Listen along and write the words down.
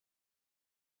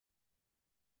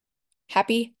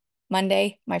Happy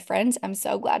Monday, my friends. I'm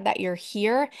so glad that you're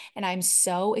here, and I'm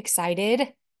so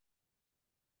excited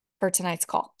for tonight's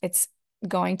call. It's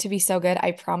going to be so good.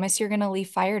 I promise you're going to leave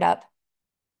fired up.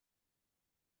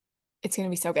 It's going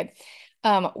to be so good.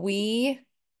 We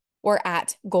were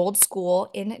at Gold School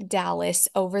in Dallas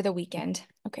over the weekend.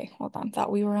 Okay, hold on. Thought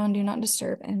we were on Do Not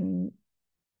Disturb, and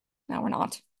now we're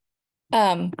not.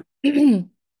 Um,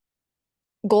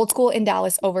 Gold School in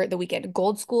Dallas over the weekend.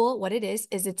 Gold School, what it is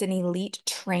it's an elite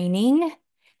training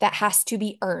that has to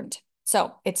be earned.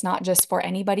 So it's not just for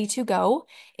anybody to go,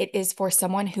 it is for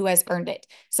someone who has earned it.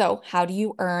 So, how do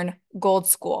you earn Gold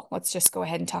School? Let's just go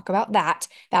ahead and talk about that.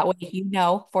 That way, you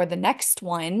know for the next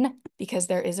one, because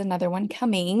there is another one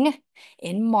coming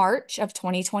in March of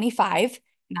 2025.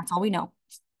 And that's all we know.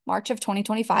 March of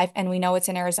 2025, and we know it's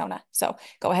in Arizona. So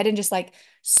go ahead and just like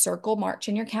circle March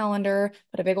in your calendar,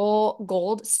 put a big old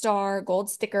gold star, gold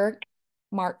sticker,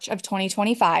 March of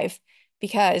 2025,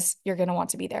 because you're going to want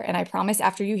to be there. And I promise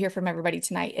after you hear from everybody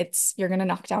tonight, you're going to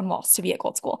knock down walls to be at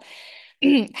Gold School.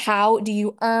 How do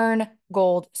you earn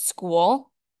Gold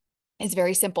School? It's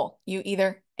very simple. You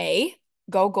either A,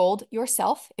 go gold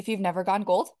yourself if you've never gone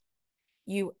gold.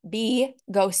 You B,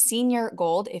 go senior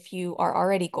gold if you are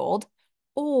already gold,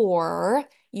 or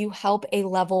you help a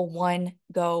level 1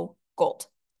 go gold.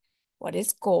 What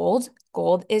is gold?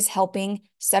 Gold is helping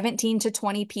 17 to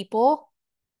 20 people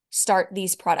start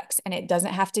these products. And it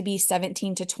doesn't have to be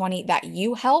 17 to 20 that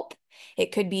you help.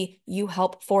 It could be you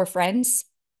help 4 friends,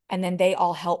 and then they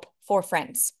all help 4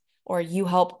 friends. Or you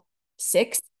help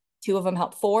 6, 2 of them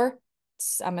help 4.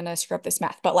 I'm going to screw up this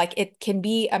math, but like it can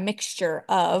be a mixture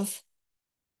of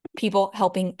people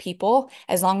helping people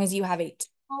as long as you have a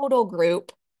total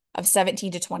group of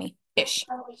 17 to 20-ish.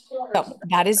 So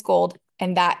that is gold.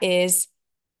 And that is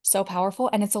so powerful.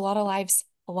 And it's a lot of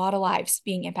lives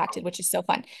being impacted, which is so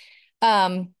fun.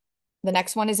 The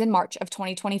next one is in March of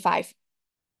 2025.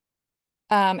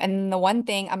 And the one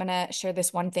thing, I'm going to share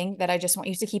this one thing that I just want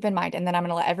you to keep in mind. And then I'm going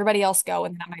to let everybody else go.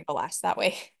 And then I'm going to go last. That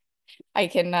way I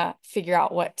can figure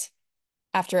out what,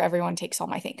 after everyone takes all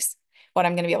my things, what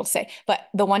I'm going to be able to say. But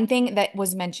the one thing that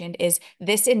was mentioned is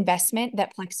this investment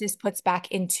that Plexus puts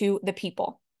back into the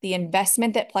people, the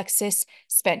investment that Plexus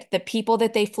spent, the people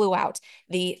that they flew out,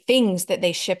 the things that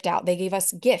they shipped out. They gave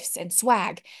us gifts and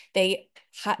swag. They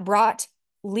brought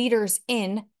leaders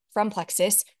in from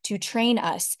Plexus to train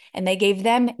us, and they gave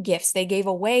them gifts. They gave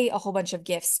away a whole bunch of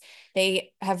gifts.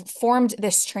 They have formed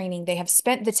this training. They have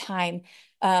spent the time.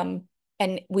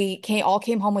 And we all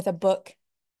came home with a book.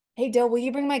 Hey, Dill, will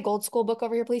you bring my Gold School book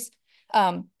over here, please?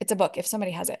 It's a book. If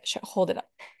somebody has it, hold it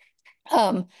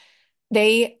up.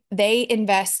 They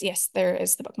invest. Yes, there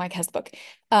is the book. Mike has the book.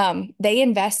 They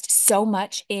invest so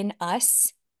much in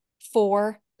us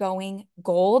for going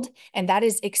gold, and that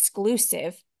is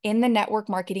exclusive in the network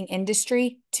marketing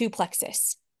industry to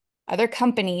Plexus. Other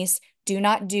companies do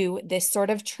not do this sort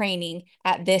of training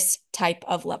at this type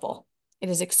of level. It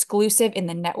is exclusive in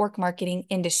the network marketing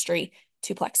industry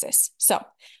to Plexus. So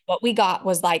what we got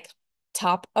was like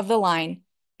top of the line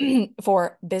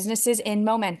for businesses in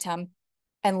momentum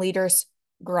and leaders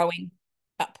growing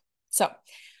up. So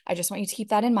I just want you to keep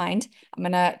that in mind. I'm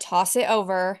going to toss it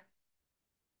over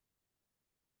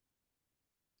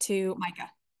to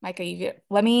Micah.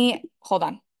 Micah, hold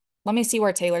on. Let me see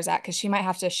where Taylor's at, because she might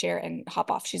have to share and hop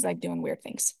off. She's like doing weird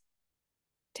things.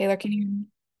 Taylor, can you hear me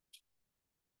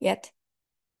yet?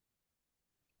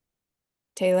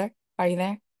 Taylor, are you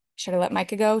there? Should I let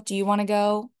Micah go? Do you want to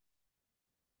go?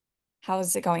 How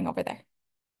is it going over there?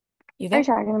 You Are you there?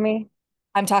 talking to me?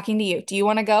 I'm talking to you. Do you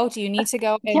want to go? Do you need to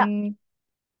go? Yeah, And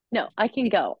no, I can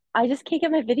go. I just can't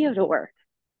get my video to work.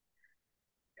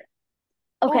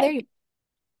 oh, there Okay, you.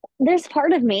 there's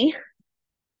part of me.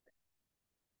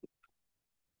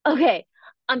 Okay,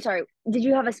 I'm sorry. Did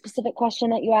you have a specific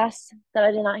question that you asked that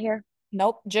I did not hear?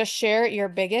 Nope. Just share your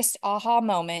biggest aha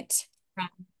moment from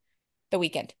the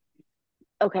weekend.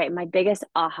 Okay, my biggest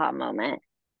aha moment.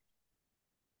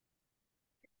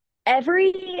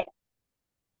 Every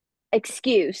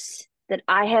excuse that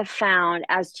I have found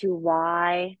as to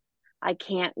why I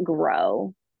can't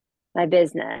grow my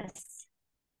business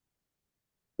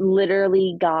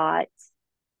literally got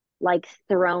like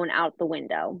thrown out the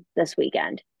window this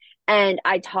weekend. And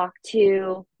I talked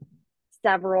to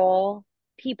several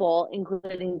people,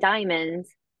 including Diamonds,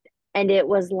 and it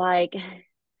was like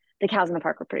the cows in the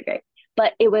park were pretty great.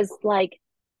 But it was like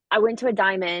I went to a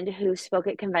Diamond who spoke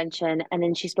at convention, and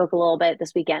then she spoke a little bit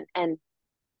this weekend. And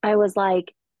I was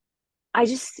like, I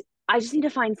just I just need to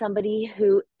find somebody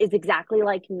who is exactly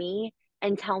like me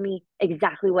and tell me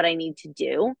exactly what I need to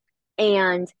do.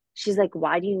 And she's like,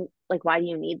 why do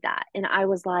you need that? And I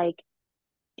was like,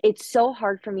 it's so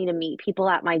hard for me to meet people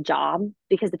at my job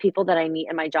because the people that I meet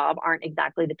in my job aren't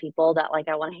exactly the people that like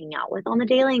I want to hang out with on the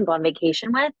daily and go on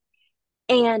vacation with.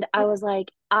 And I was like,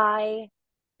 I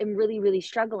am really, really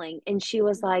struggling. And she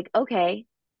was like, okay,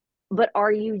 but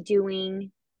are you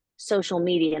doing social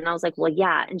media? And I was like, well,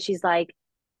 yeah. And she's like,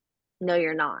 no,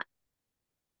 you're not.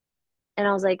 And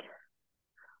I was like,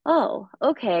 oh,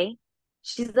 okay.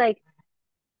 She's like,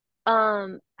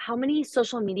 how many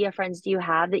social media friends do you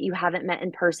have that you haven't met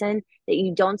in person that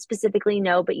you don't specifically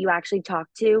know, but you actually talk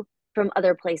to from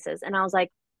other places? And I was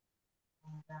like,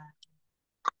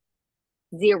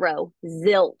 zero,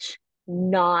 zilch,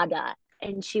 nada.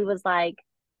 And she was like,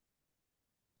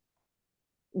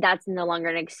 that's no longer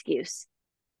an excuse.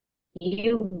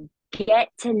 You get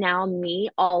to now meet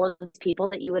all of those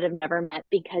people that you would have never met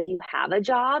because you have a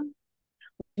job.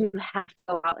 You have to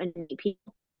go out and meet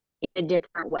people in a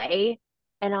different way.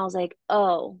 And I was like,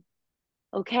 oh,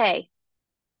 okay.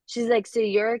 She's like, so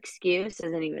your excuse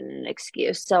isn't even an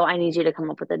excuse. So I need you to come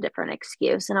up with a different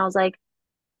excuse. And I was like,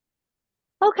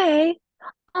 okay.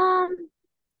 Um,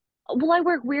 well, I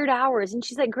work weird hours. And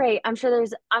she's like, great. I'm sure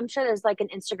there's like an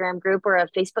Instagram group or a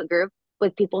Facebook group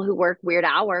with people who work weird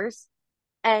hours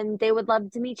and they would love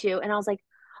to meet you. And I was like,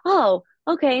 oh,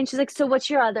 okay. And she's like, so what's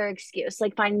your other excuse?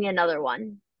 Like, find me another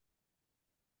one.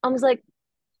 I was like,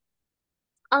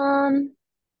 um,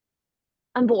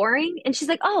 I'm boring. And she's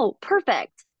like, oh,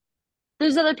 perfect.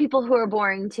 There's other people who are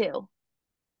boring too.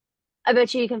 I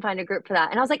bet you can find a group for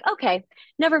that. And I was like, okay,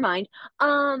 never mind.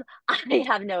 I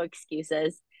have no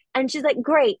excuses. And she's like,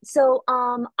 great. So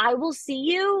I will see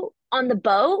you on the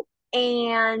boat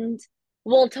and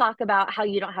we'll talk about how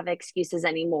you don't have excuses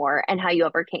anymore and how you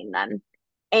overcame them.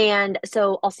 And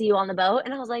so I'll see you on the boat.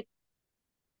 And I was like,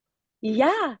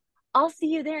 yeah, I'll see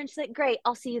you there. And she's like, great,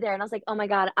 I'll see you there. And I was like, oh my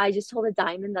God, I just told a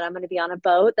diamond that I'm going to be on a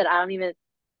boat that I don't even,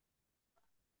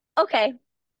 okay,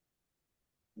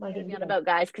 I'm going to be on a boat,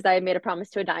 guys, because I made a promise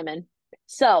to a diamond.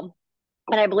 So,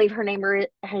 and I believe her name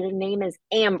is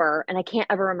Amber, and I can't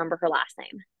ever remember her last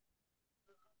name.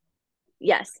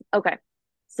 Yes. Okay.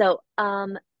 So,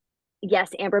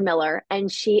 yes, Amber Miller,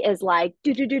 and she is like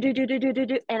do do do do do do do do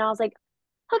do, and I was like,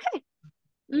 okay,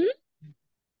 mhm,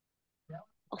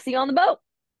 I'll see you on the boat.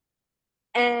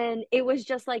 And it was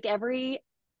just like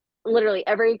literally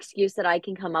every excuse that I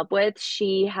can come up with,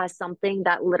 she has something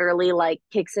that literally like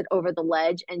kicks it over the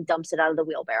ledge and dumps it out of the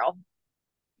wheelbarrow.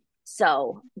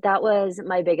 So that was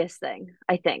my biggest thing,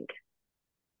 I think.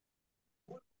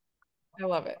 I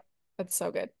love it. That's so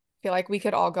good. I feel like we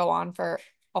could all go on for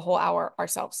a whole hour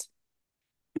ourselves.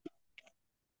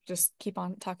 Just keep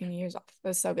on talking your ears off.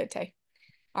 That's so good, Tay.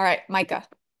 All right, Micah.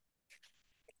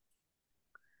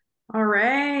 All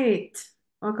right.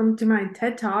 Welcome to my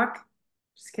TED Talk.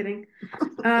 Just kidding.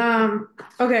 Um,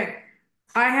 okay.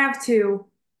 I have two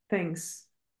things.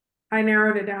 I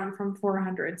narrowed it down from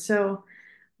 400. So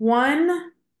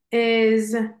one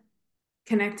is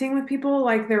connecting with people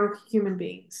like they're human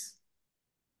beings.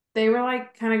 They were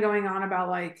like kind of going on about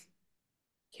like,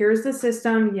 here's the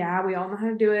system. Yeah, we all know how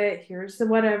to do it. Here's the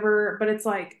whatever. But it's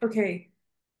like, okay,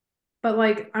 but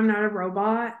like I'm not a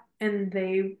robot and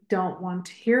they don't want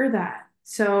to hear that.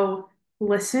 So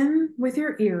listen with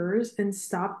your ears and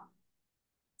stop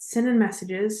sending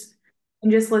messages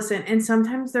and just listen. And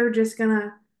sometimes they're just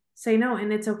gonna say no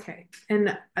and it's okay.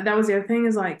 And that was the other thing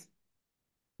is like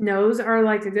no's are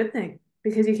like a good thing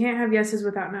because you can't have yeses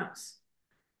without no's.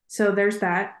 So there's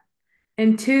that.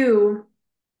 And two,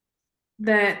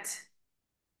 that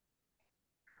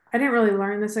I didn't really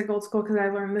learn this at Gold School because I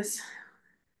learned this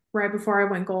right before I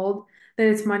went gold, that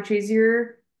it's much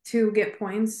easier to get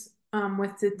points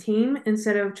with the team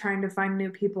instead of trying to find new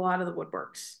people out of the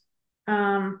woodworks.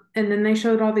 And then they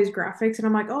showed all these graphics, and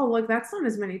I'm like, oh, look, that's not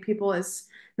as many people as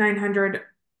 900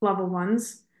 level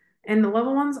ones. And the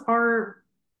level ones are,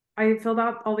 I filled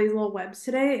out all these little webs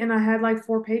today, and I had like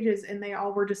 4 pages, and they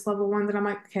all were just level ones. And I'm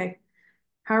like, okay,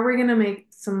 how are we going to make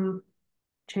some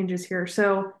changes here?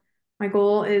 So my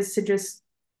goal is to just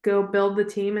go build the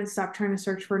team and stop trying to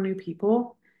search for new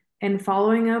people and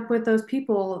following up with those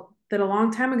people that a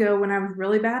long time ago when I was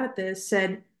really bad at this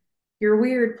said, you're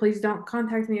weird, please don't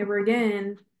contact me ever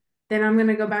again. Then I'm going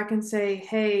to go back and say,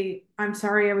 hey, I'm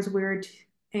sorry I was weird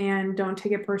and don't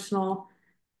take it personal,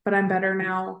 but I'm better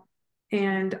now.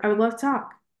 And I would love to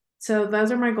talk. So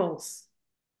those are my goals.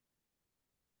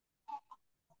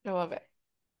 I love it.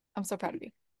 I'm so proud of you.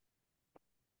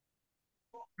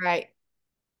 All right,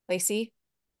 Lacey,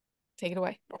 take it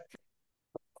away.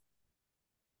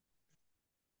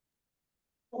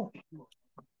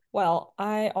 Well,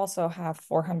 I also have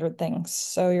 400 things.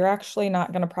 So you're actually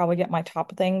not going to probably get my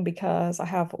top thing because I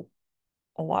have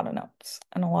a lot of notes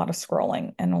and a lot of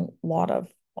scrolling and a lot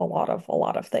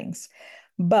of things.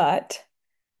 But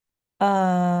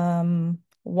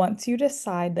once you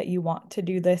decide that you want to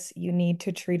do this, you need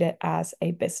to treat it as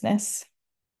a business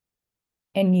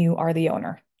and you are the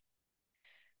owner.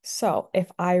 So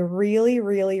if I really,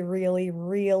 really, really,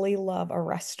 really love a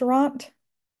restaurant,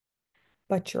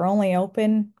 but you're only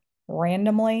open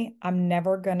randomly, I'm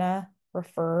never gonna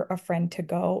refer a friend to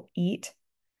go eat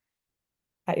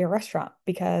at your restaurant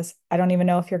because I don't even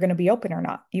know if you're going to be open or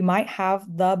not. You might have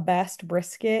the best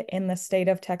brisket in the state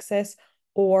of Texas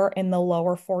or in the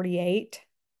lower 48.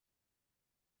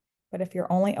 But if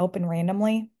you're only open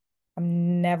randomly,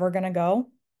 I'm never going to go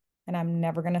and I'm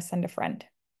never going to send a friend.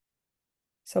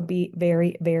 So be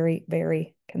very, very,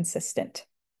 very consistent.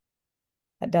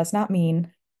 That does not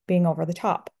mean being over the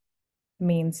top. It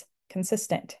means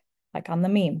consistent, like on the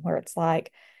meme where it's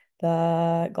like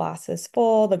the glass is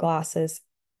full, the glass is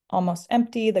almost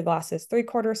empty, the glass is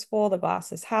 3/4 full, the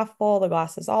glass is half full, the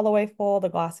glass is all the way full, the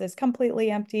glass is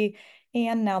completely empty,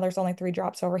 and now there's only 3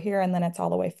 drops over here, and then it's all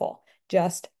the way full.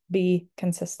 Just be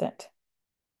consistent.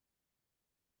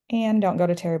 And don't go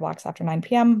to Terry Black's after 9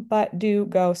 p.m., but do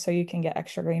go so you can get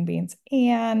extra green beans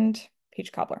and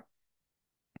peach cobbler.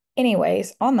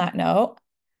 Anyways, on that note,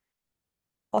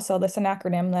 also this an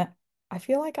acronym that I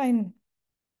feel like I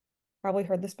probably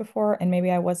heard this before and maybe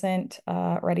I wasn't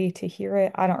ready to hear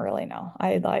it. I don't really know.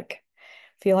 I like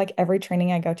feel like every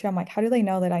training I go to, I'm like, how do they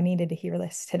know that I needed to hear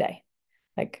this today?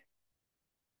 Like,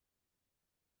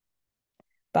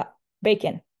 but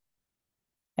bacon.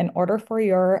 In order for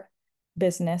your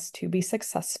business to be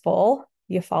successful,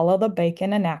 you follow the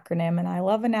bacon an acronym, and I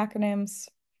love acronyms.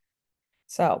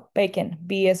 So bacon,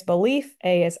 B is belief,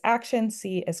 A is action,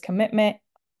 C is commitment,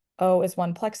 O is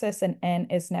one plexus, and N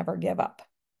is never give up.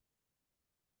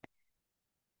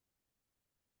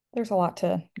 There's a lot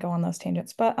to go on those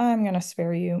tangents, but I'm going to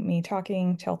spare you me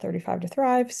talking till 35 to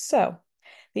thrive. So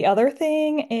the other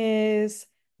thing is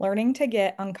learning to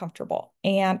get uncomfortable.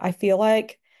 And I feel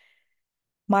like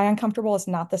my uncomfortable is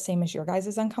not the same as your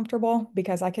guys' uncomfortable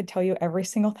because I could tell you every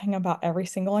single thing about every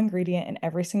single ingredient and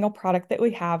every single product that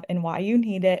we have and why you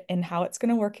need it and how it's going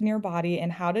to work in your body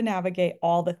and how to navigate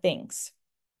all the things.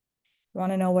 You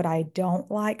want to know what I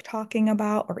don't like talking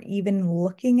about or even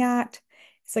looking at?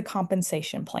 It's a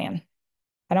compensation plan.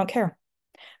 I don't care.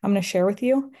 I'm going to share with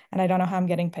you, and I don't know how I'm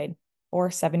getting paid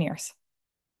for 7 years.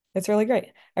 It's really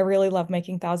great. I really love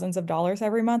making thousands of dollars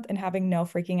every month and having no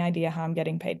freaking idea how I'm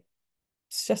getting paid.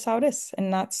 It's just how it is.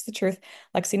 And that's the truth.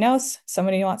 Lexi knows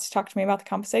somebody wants to talk to me about the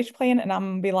compensation plan, and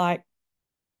I'm gonna be like,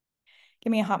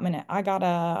 give me a hot minute. I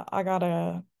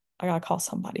gotta call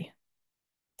somebody.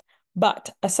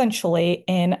 But essentially,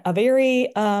 in a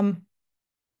very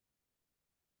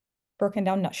broken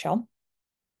down nutshell,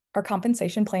 our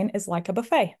compensation plan is like a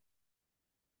buffet.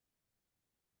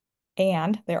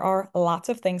 And there are lots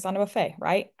of things on a buffet,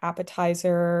 right?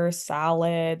 Appetizers,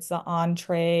 salads, the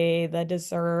entree, the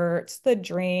desserts, the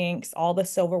drinks, all the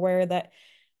silverware that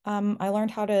I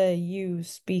learned how to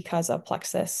use because of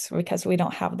Plexus, because we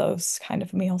don't have those kind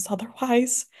of meals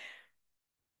otherwise.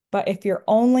 But if you're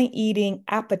only eating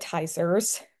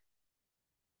appetizers,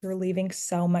 you're leaving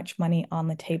so much money on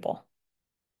the table.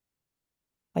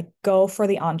 Like go for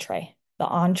the entree. The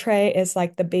entree is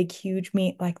like the big, huge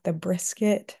meat, like the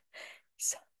brisket.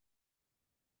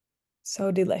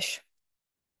 So delish.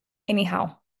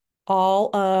 Anyhow,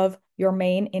 all of your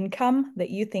main income that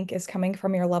you think is coming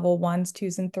from your level ones,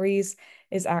 twos, and threes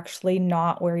is actually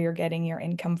not where you're getting your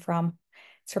income from.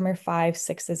 It's from your five,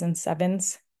 sixes, and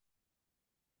sevens.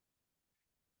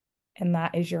 And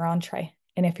that is your entree.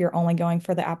 And if you're only going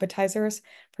for the appetizers,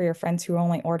 for your friends who are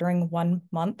only ordering 1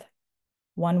 month,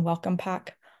 one welcome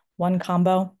pack, one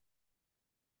combo,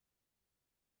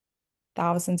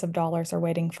 thousands of dollars are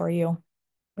waiting for you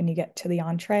when you get to the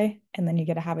entree, and then you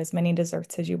get to have as many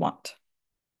desserts as you want.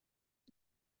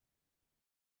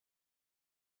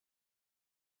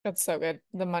 That's so good.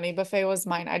 The money buffet was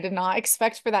mine. I did not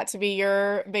expect for that to be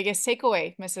your biggest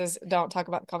takeaway, Mrs. Don't talk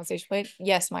about the compensation plan.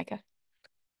 Yes, Micah.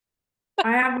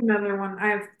 I have another one. I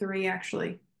have three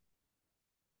actually.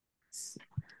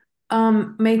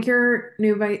 Make your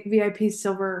new VIP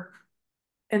silver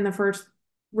in the first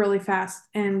really fast,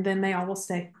 and then they all will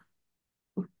stay.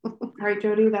 Right,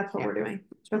 Jody? That's what we're doing.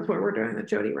 That's what we're doing with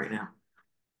Jody right now.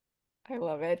 I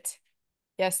love it.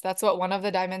 Yes, that's what one of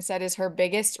the diamonds said is her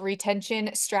biggest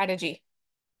retention strategy.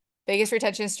 Biggest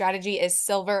retention strategy is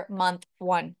silver month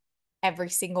one, every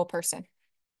single person.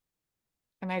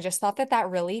 And I just thought that that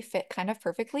really fit kind of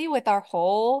perfectly with our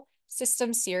whole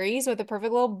system series with a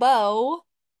perfect little bow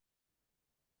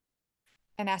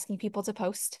and asking people to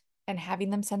post and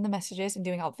having them send the messages and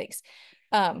doing all the things.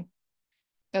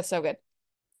 That's so good.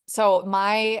 So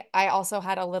I also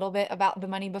had a little bit about the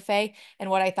money buffet, and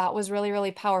what I thought was really,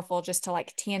 really powerful, just to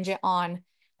like tangent on,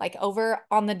 like over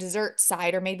on the dessert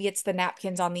side, or maybe it's the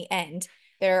napkins on the end.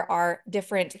 There are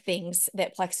different things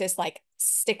that Plexus like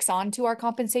sticks onto our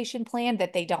compensation plan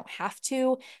that they don't have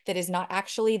to, that is not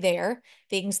actually there.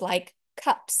 Things like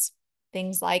cups,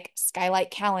 things like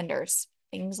skylight calendars,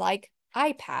 things like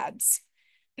iPads.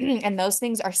 And those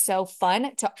things are so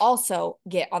fun to also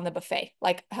get on the buffet.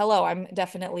 Like, hello, I'm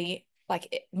definitely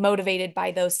like motivated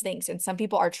by those things. And some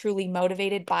people are truly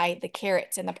motivated by the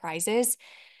carrots and the prizes.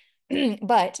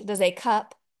 But does a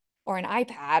cup or an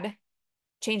iPad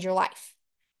change your life?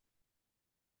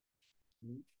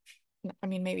 I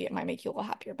mean, maybe it might make you a little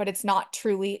happier, but it's not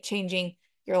truly changing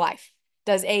your life.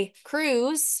 Does a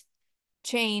cruise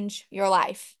change your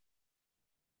life?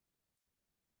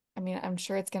 I mean, I'm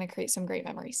sure it's going to create some great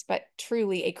memories, but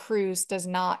truly a cruise does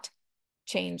not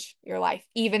change your life,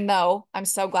 even though I'm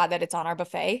so glad that it's on our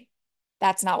buffet.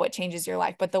 That's not what changes your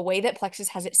life. But the way that Plexus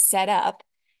has it set up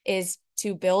is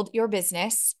to build your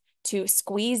business, to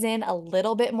squeeze in a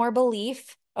little bit more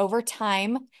belief over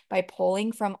time by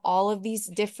pulling from all of these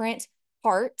different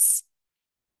parts.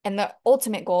 And the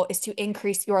ultimate goal is to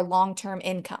increase your long-term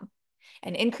income.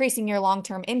 And increasing your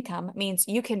long-term income means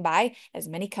you can buy as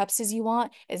many cups as you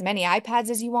want, as many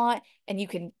iPads as you want, and you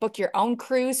can book your own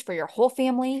cruise for your whole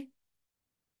family.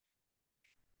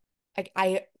 Like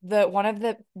one of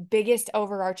the biggest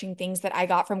overarching things that I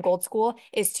got from Gold School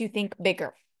is to think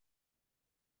bigger,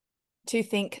 to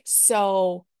think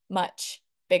so much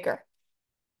bigger.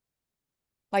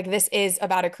 Like, this is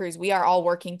about a cruise. We are all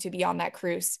working to be on that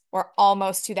cruise. We're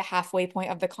almost to the halfway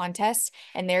point of the contest,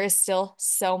 and there is still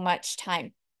so much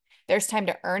time. There's time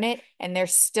to earn it, and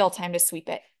there's still time to sweep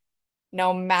it,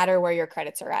 no matter where your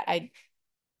credits are at. I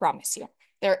promise you.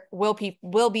 There will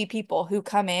be people who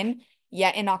come in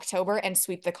yet in October and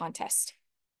sweep the contest.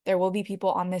 There will be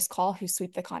people on this call who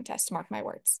sweep the contest, mark my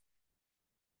words.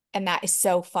 And that is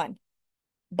so fun.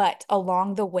 But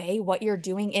along the way, what you're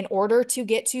doing in order to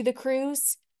get to the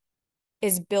cruise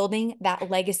is building that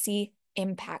legacy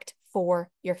impact for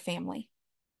your family,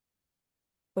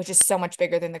 which is so much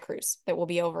bigger than the cruise that will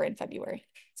be over in February.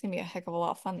 It's gonna be a heck of a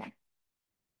lot of fun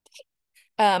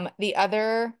there. The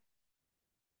other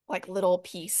like little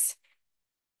piece,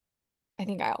 I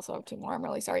think I also have two more. I'm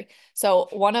really sorry. So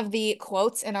one of the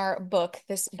quotes in our book,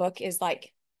 this book is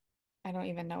like, I don't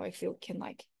even know if you can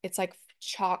like, it's like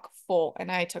chock full.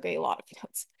 And I took a lot of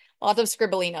notes, lots of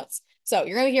scribbly notes. So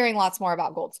you're going to be hearing lots more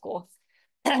about Gold School.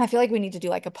 I feel like we need to do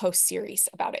like a post series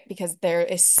about it because there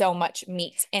is so much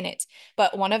meat in it.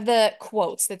 But one of the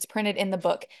quotes that's printed in the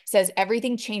book says,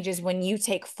 everything changes when you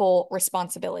take full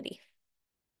responsibility.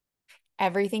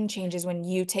 Everything changes when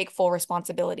you take full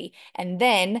responsibility. And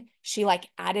then she like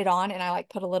added on, and I like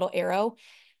put a little arrow.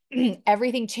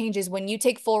 Everything changes when you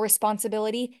take full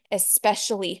responsibility,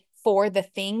 especially for the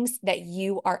things that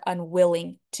you are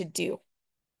unwilling to do.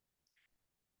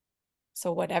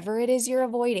 So whatever it is you're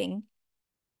avoiding,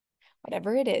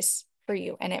 whatever it is for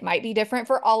you, and it might be different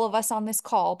for all of us on this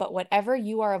call, but whatever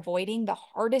you are avoiding, the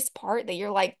hardest part that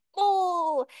you're like,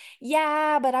 oh,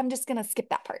 yeah, but I'm just going to skip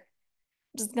that part.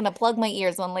 I'm just going to plug my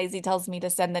ears when Lazy tells me to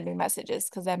send the new messages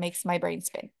because that makes my brain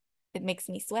spin. It makes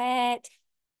me sweat.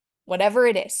 Whatever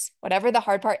it is, whatever the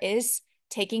hard part is,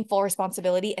 taking full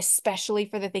responsibility, especially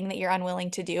for the thing that you're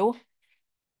unwilling to do,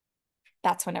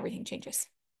 that's when everything changes.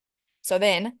 So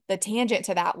then the tangent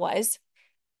to that was,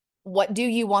 what do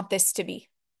you want this to be?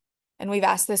 And we've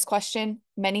asked this question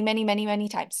many, many, many, many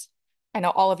times. I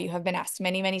know all of you have been asked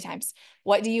many, many times.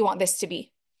 What do you want this to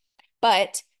be?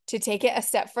 But to take it a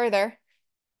step further,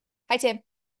 hi, Tim.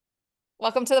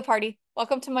 Welcome to the party.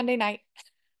 Welcome to Monday night.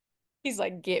 He's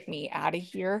like, get me out of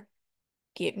here.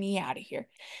 Get me out of here.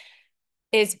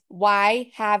 Is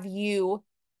why have you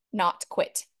not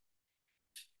quit?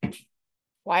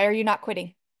 Why are you not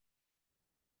quitting?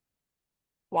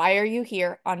 Why are you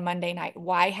here on Monday night?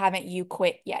 Why haven't you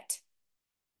quit yet?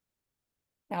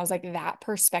 And I was like, that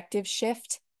perspective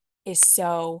shift is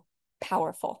so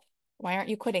powerful. Why aren't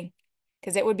you quitting?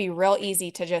 Because it would be real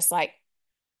easy to just like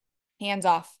hands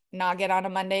off, not get on a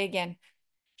Monday again,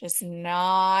 just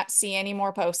not see any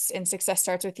more posts in Success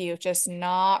Starts With You, just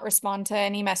not respond to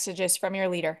any messages from your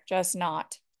leader, just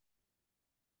not.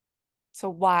 So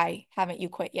why haven't you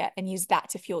quit yet? And use that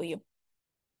to fuel you.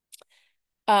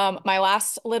 My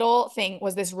last little thing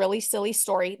was this really silly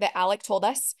story that Alec told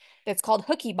us that's called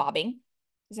hooky bobbing.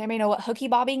 Does anybody know what hooky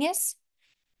bobbing is?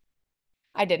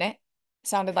 I didn't. It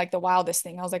sounded like the wildest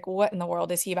thing. I was like, what in the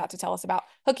world is he about to tell us about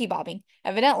hooky bobbing?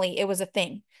 Evidently, it was a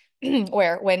thing.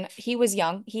 where when he was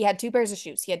young, he had two pairs of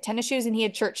shoes. He had tennis shoes and he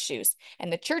had church shoes.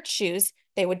 And the church shoes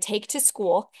they would take to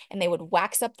school and they would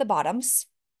wax up the bottoms.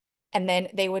 And then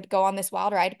they would go on this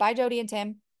wild ride. Bye, Jody and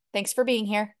Tim. Thanks for being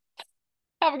here.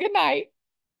 Have a good night.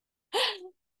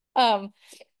 Um,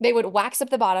 they would wax up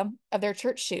the bottom of their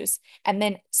church shoes, and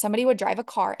then somebody would drive a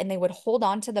car and they would hold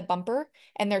on to the bumper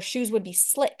and their shoes would be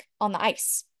slick on the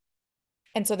ice.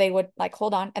 And so they would like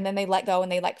hold on and then they let go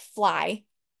and they like fly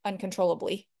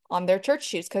uncontrollably on their church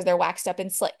shoes because they're waxed up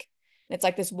and slick. And it's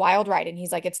like this wild ride. And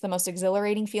he's like, it's the most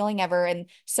exhilarating feeling ever and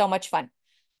so much fun.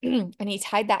 And he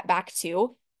tied that back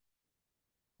to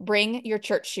bring your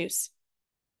church shoes,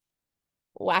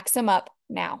 wax them up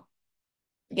now,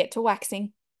 get to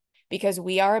waxing because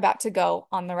we are about to go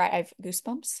on the ride. I have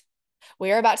goosebumps.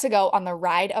 We are about to go on the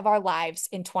ride of our lives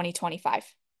in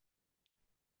 2025.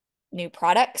 New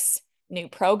products, new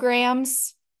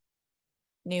programs,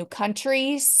 new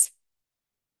countries.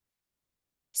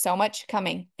 So much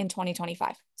coming in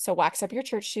 2025. So wax up your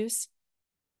church shoes.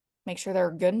 Make sure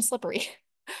they're good and slippery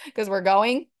because we're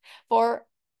going for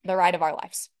the ride of our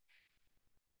lives.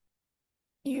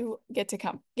 You get to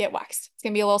come get waxed. It's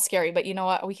going to be a little scary, but you know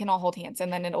what? We can all hold hands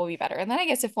and then it'll be better. And then I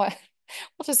guess if what,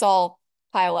 we'll just all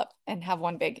pile up and have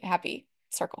one big happy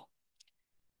circle.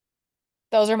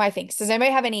 Those are my things. Does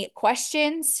anybody have any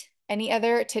questions? Any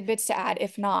other tidbits to add?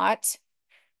 If not,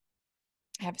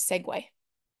 I have a segue.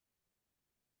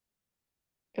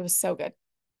 It was so good.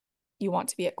 You want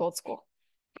to be at Gold School.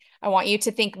 I want you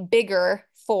to think bigger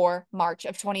for March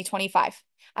of 2025.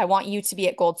 I want you to be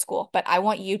at Gold School, but I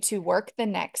want you to work the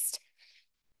next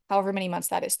however many months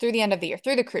that is through the end of the year,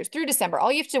 through the cruise, through December.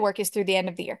 All you have to work is through the end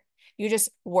of the year. You just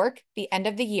work the end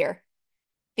of the year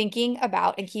thinking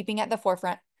about and keeping at the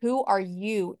forefront, who are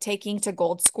you taking to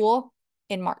Gold School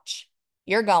in March?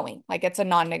 You're going, like it's a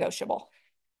non-negotiable.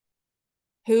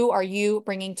 Who are you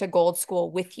bringing to Gold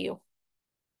School with you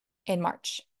in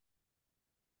March?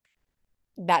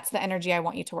 That's the energy I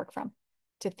want you to work from,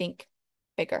 to think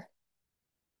bigger.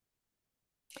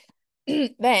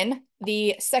 Then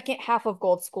the second half of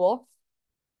Gold School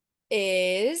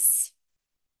is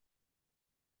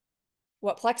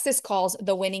what Plexus calls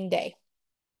the winning day.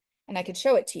 And I could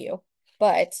show it to you,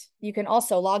 but you can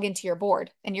also log into your board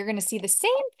and you're going to see the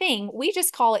same thing. We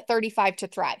just call it 35 to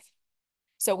Thrive.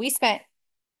 So we spent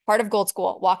part of Gold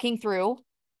School walking through,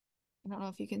 I don't know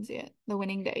if you can see it, the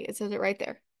winning day. It says it right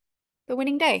there. The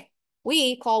winning day.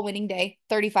 We call winning day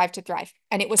 35 to Thrive.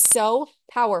 And it was so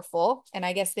powerful. And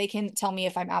I guess they can tell me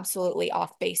if I'm absolutely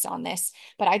off base on this,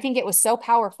 but I think it was so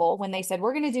powerful when they said,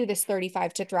 we're going to do this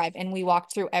 35 to Thrive. And we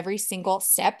walked through every single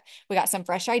step. We got some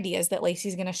fresh ideas that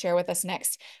Lacey's going to share with us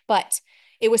next. But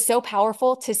it was so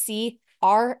powerful to see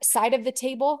our side of the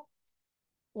table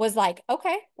was like,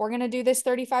 okay, we're going to do this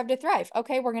 35 to Thrive.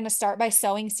 Okay, we're going to start by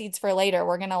sowing seeds for later.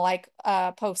 We're going to like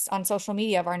posts on social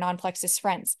media of our non-Plexus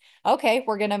friends. Okay,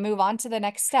 we're going to move on to the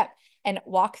next step and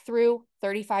walk through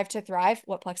 35 to Thrive,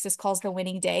 what Plexus calls the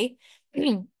winning day.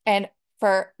 And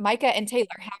for Micah and Taylor,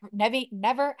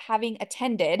 never having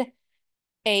attended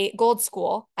a Gold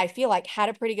School, I feel like had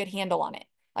a pretty good handle on it.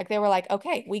 Like they were like,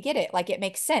 okay, we get it. Like it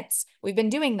makes sense. We've been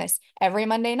doing this every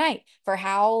Monday night for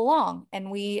how long? And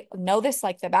we know this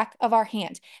like the back of our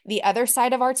hand. The other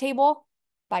side of our table,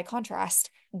 by contrast,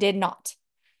 did not.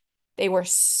 They were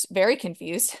very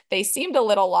confused. They seemed a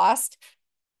little lost.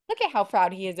 Look at how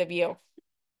proud he is of you.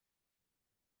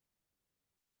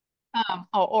 Oh,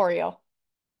 Oreo.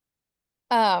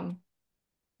 Um,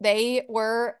 they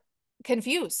were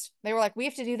confused. They were like, we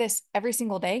have to do this every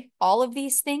single day. All of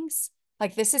these things.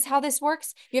 Like, this is how this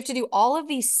works. You have to do all of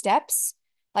these steps.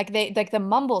 Like the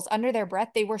mumbles under their breath,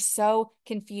 they were so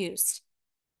confused.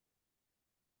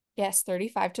 Yes,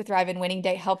 35 to Thrive and winning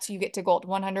day helps you get to gold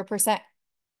 100%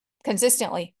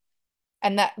 consistently.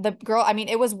 And that the girl, I mean,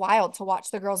 it was wild to watch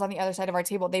the girls on the other side of our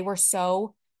table. They were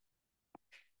so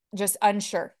just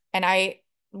unsure. And I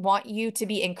want you to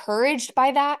be encouraged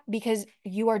by that because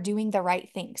you are doing the right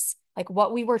things. Like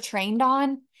what we were trained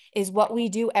on is what we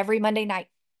do every Monday night.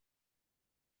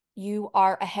 You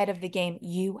are ahead of the game.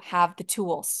 You have the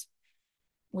tools.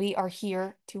 We are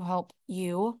here to help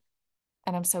you.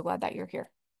 And I'm so glad that you're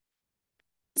here.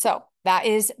 So that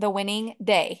is the winning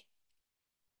day.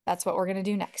 That's what we're going to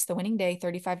do next. The winning day,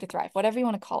 35 to Thrive, whatever you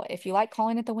want to call it. If you like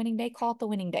calling it the winning day, call it the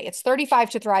winning day. It's 35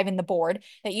 to Thrive in the board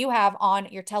that you have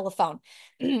on your telephone.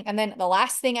 And then the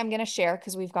last thing I'm going to share,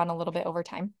 because we've gone a little bit over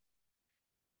time,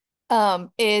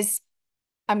 is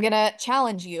I'm going to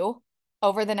challenge you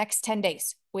over the next 10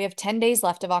 days. We have 10 days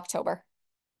left of October,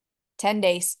 10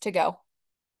 days to go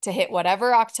to hit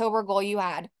whatever October goal you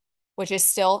had, which is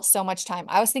still so much time.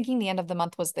 I was thinking the end of the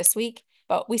month was this week,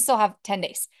 but we still have 10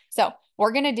 days. So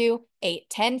we're going to do a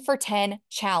 10 for 10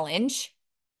 challenge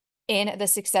in the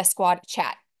Success Squad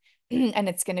chat. And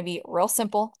it's going to be real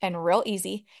simple and real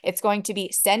easy. It's going to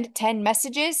be send 10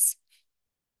 messages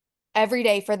every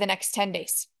day for the next 10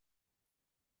 days.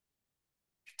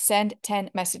 Send 10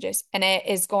 messages. And it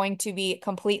is going to be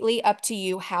completely up to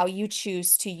you how you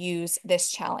choose to use this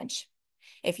challenge.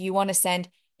 If you want to send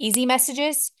easy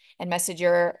messages and message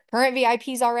your current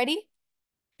VIPs already,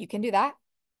 you can do that.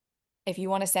 If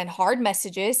you want to send hard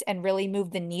messages and really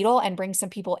move the needle and bring some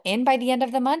people in by the end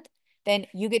of the month, then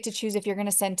you get to choose if you're going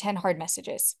to send 10 hard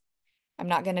messages. I'm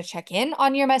not going to check in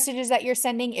on your messages that you're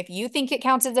sending. If you think it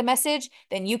counts as a message,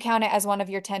 then you count it as one of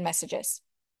your 10 messages.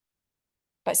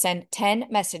 But send 10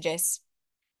 messages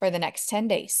for the next 10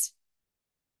 days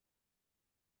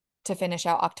to finish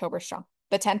out October strong.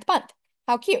 The 10th month.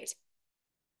 How cute.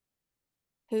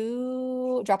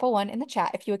 Who drop a 1 in the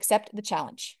chat if you accept the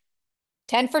challenge.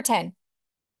 10 for 10.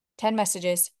 10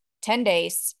 messages, 10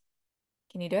 days.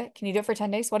 Can you do it? Can you do it for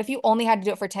 10 days? What if you only had to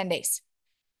do it for 10 days?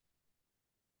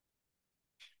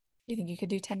 You think you could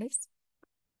do 10 days?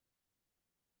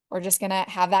 We're just going to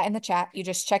have that in the chat. You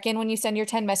just check in when you send your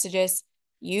 10 messages.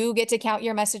 You get to count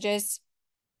your messages.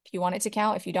 If you want it to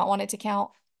count, if you don't want it to count,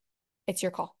 it's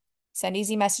your call. Send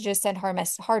easy messages, send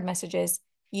hard messages.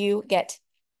 You get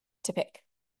to pick.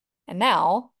 And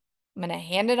now I'm going to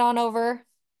hand it on over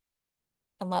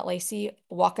and let Lacey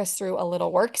walk us through a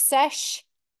little work sesh.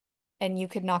 And you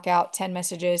could knock out 10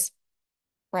 messages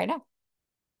right now.